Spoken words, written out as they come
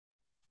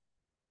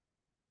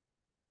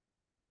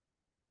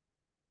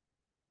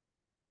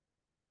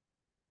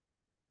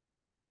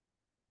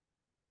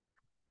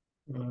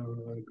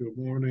Good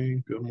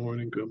morning, good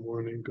morning, good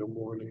morning, good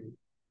morning.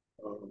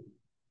 Um,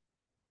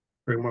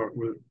 Ray Mark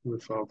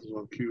with Fathers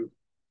on Cue.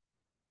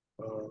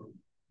 Um,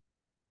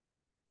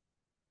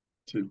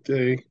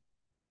 Today,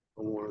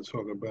 I want to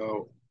talk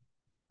about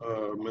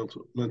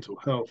mental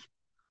health.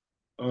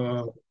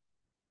 Uh,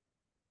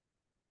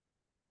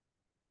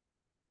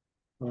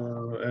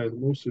 as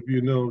most of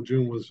you know,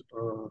 June was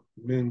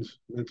Men's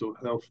Mental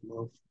Health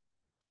Month.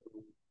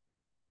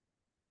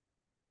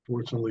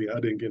 Fortunately, I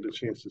didn't get a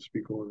chance to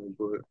speak on it,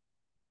 but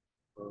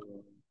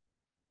uh,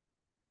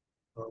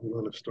 I'm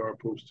going to start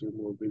posting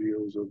more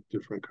videos of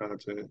different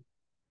content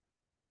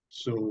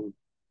soon,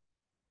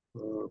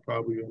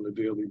 probably on a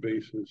daily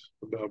basis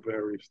about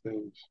various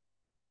things,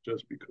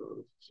 just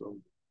because. So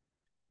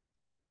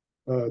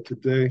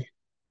today,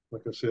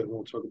 like I said, I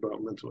want to talk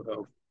about mental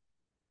health,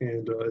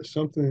 and it's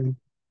something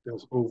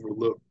that's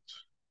overlooked,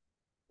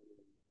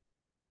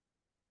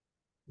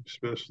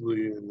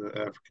 especially in the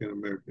African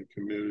American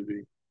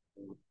community.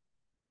 Um,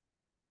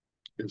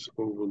 it's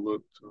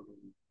overlooked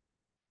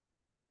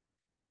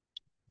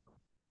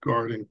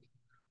guarding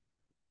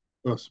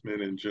us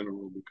men in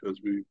general because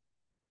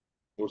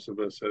most of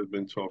us have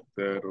been taught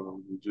that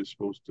we're just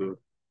supposed to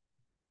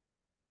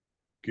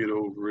get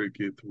over it,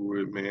 get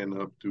through it, man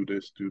up, do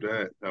this, do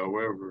that.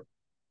 However,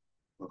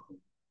 um,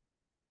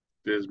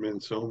 there's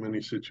been so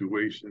many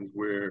situations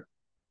where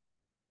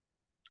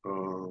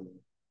um,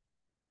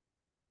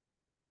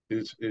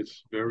 it's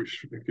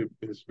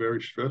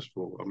very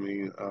stressful. I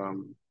mean,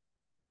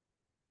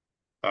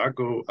 I've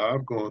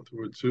gone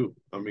through it too.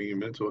 I mean,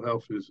 mental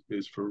health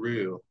is for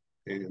real,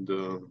 and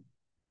the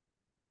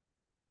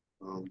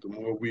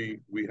more we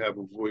have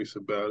a voice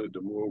about it,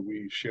 the more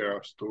we share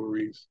our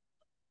stories,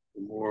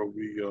 the more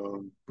we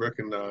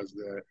recognize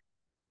that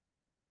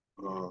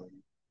um,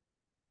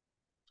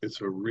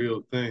 it's a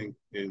real thing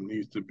and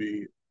needs to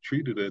be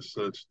treated as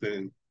such.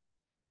 Then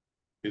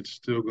it's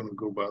still going to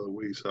go by the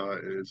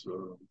wayside as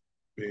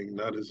being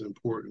not as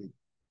important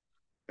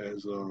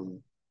as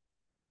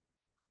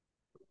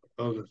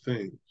other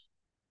things.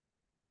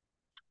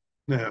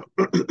 Now,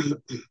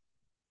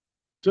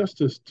 just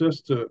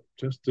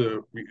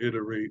to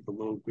reiterate a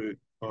little bit,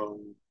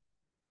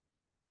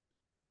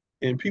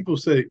 and people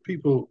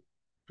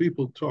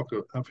talk.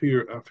 I've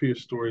heard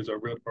stories. I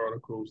read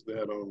articles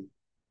that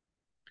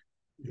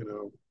you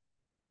know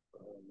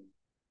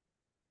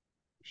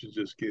you should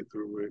just get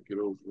through it, get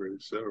over it,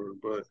 etc.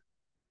 But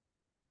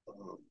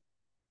um,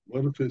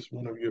 what if it's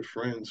one of your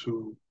friends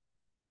who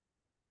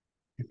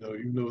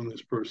you've known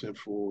this person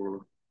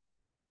for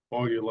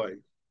all your life,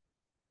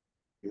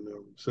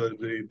 so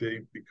they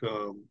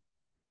become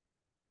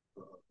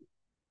uh,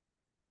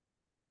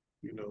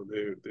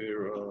 they're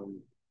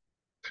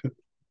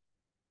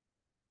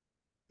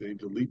they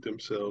delete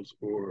themselves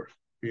or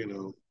you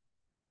know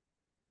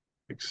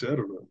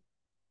etc.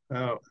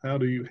 How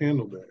do you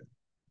handle that?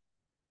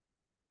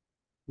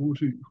 Who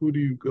do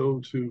you go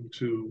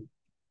to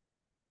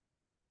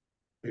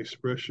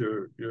express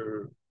your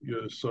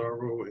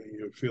sorrow and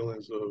your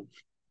feelings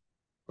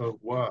of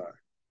why?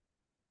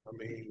 I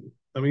mean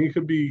it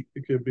could be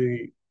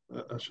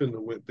I shouldn't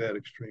have went that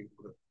extreme,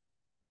 but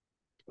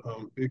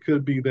it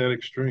could be that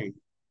extreme.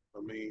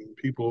 I mean,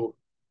 people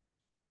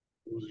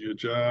lose your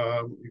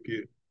job, you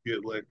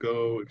get let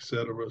go,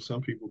 etc.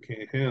 Some people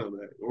can't handle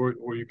that,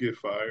 or you get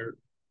fired.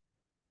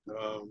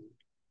 Um,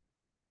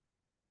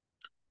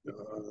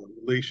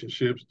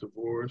 Relationships,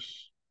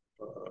 divorce.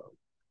 Uh,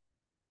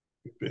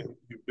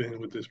 you've been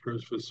with this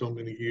person for so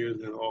many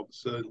years, and all of a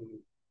sudden,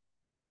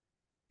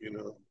 you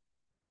know,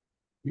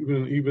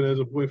 even as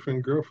a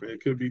boyfriend girlfriend,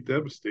 it could be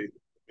devastating.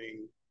 I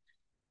mean,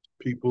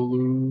 people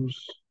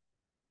lose.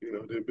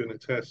 They've been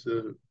attached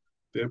to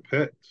their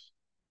pets.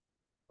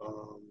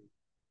 Um,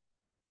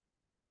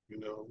 you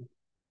know,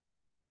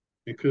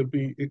 it could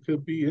be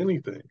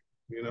anything.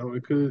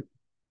 It could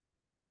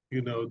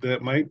that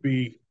might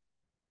be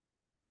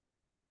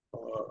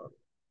uh,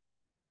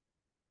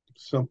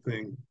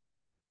 something.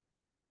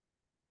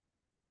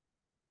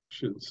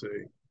 Shouldn't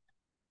say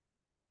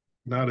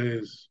not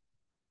as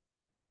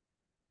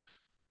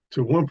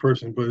to one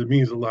person, but it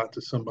means a lot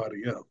to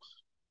somebody else.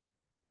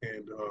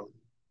 And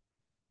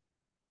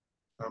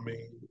I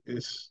mean,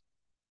 it's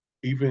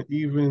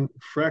even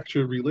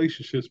fractured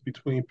relationships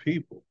between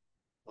people.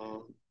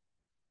 Um,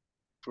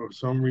 for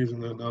some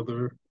reason or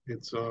another,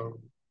 it's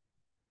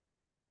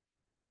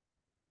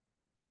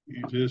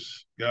you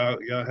just y'all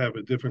have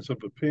a difference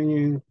of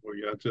opinion, or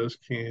y'all just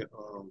can't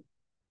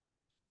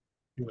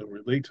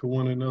relate to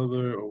one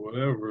another or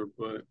whatever.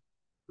 But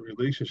the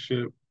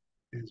relationship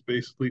is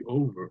basically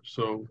over.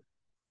 So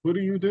what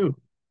do you do?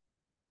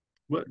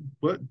 What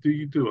do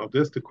you do?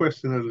 That's the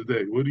question of the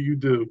day. What do you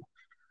do,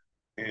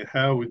 and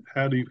how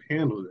do you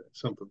handle that?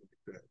 Something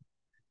like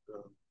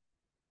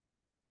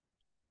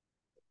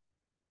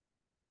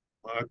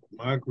that.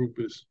 My group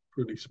is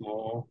pretty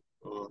small.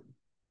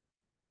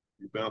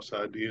 We bounce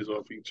ideas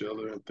off each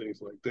other and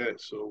things like that.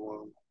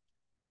 So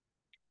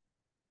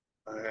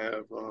I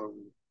have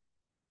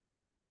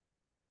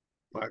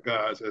my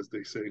guys, as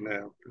they say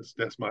now.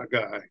 That's my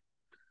guy.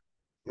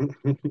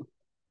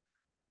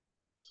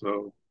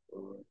 So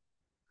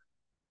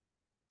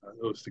I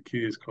noticed the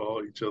kids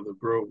call each other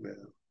bro now.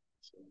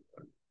 So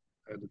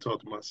I had to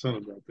talk to my son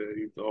about that.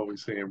 He's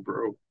always saying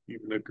bro.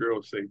 Even the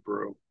girls say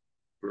bro,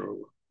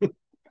 bro.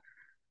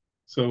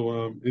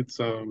 So it's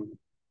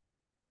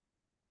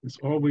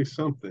always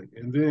something.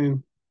 And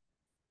then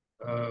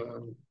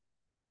um,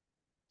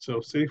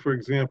 so say for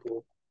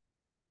example,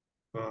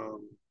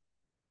 um,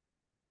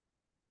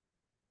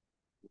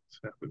 what's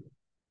happening?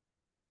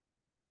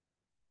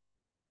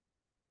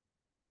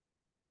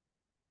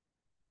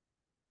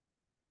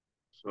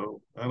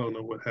 So I don't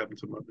know what happened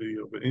to my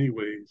video, but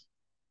anyways,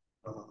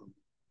 um,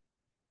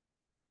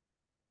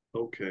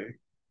 okay.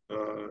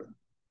 Uh,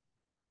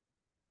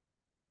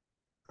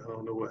 I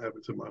don't know what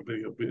happened to my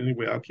video, but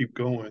anyway, I'll keep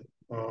going.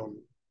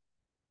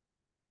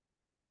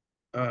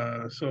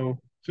 So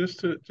just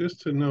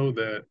to know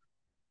that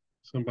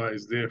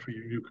somebody's there for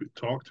you, you could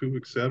talk to,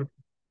 etc.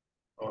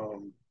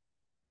 Um,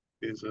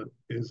 is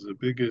the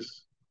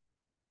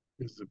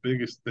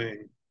biggest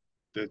thing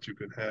that you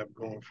can have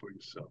going for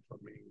yourself. I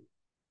mean,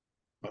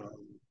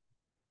 um,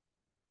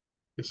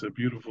 it's a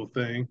beautiful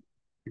thing.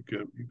 You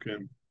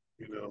can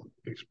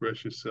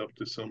express yourself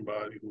to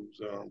somebody who's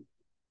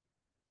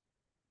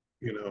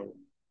you know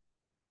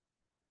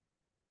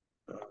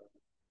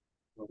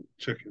I'm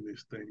checking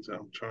these things.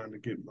 I'm trying to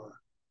get my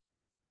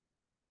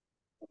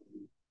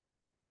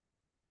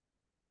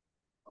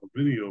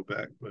video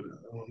back, but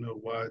I don't know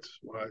why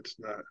it's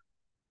not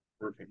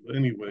working. But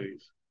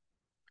anyways,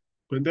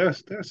 but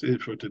that's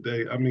it for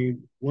today. I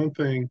mean, one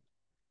thing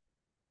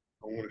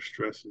I want to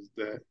stress is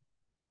that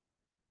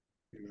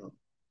you know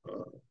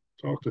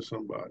talk to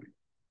somebody,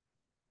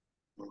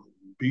 um,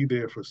 be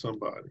there for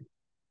somebody.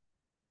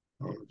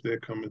 If they're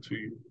coming to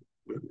you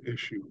with an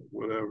issue,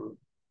 whatever,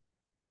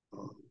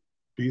 um,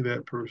 be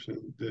that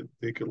person that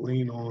they can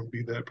lean on.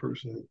 Be that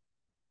person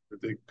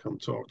that they can come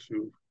talk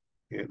to,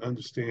 and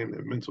understand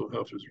that mental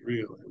health is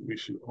real, and we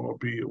should all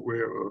be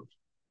aware of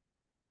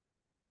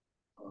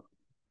uh,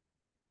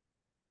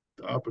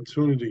 the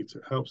opportunity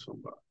to help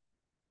somebody.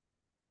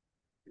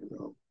 You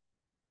know,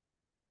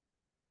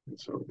 and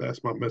so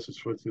that's my message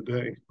for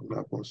today. I'm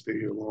not going to stay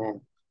here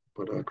long,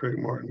 but Craig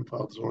Martin,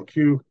 Fathers on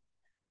Cue.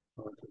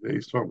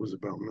 Today's talk was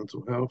about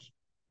mental health.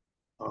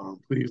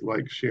 Please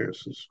like, share,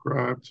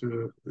 subscribe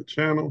to the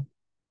channel,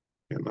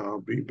 and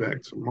I'll be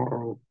back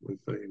tomorrow with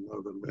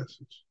another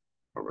message.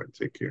 All right,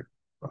 take care.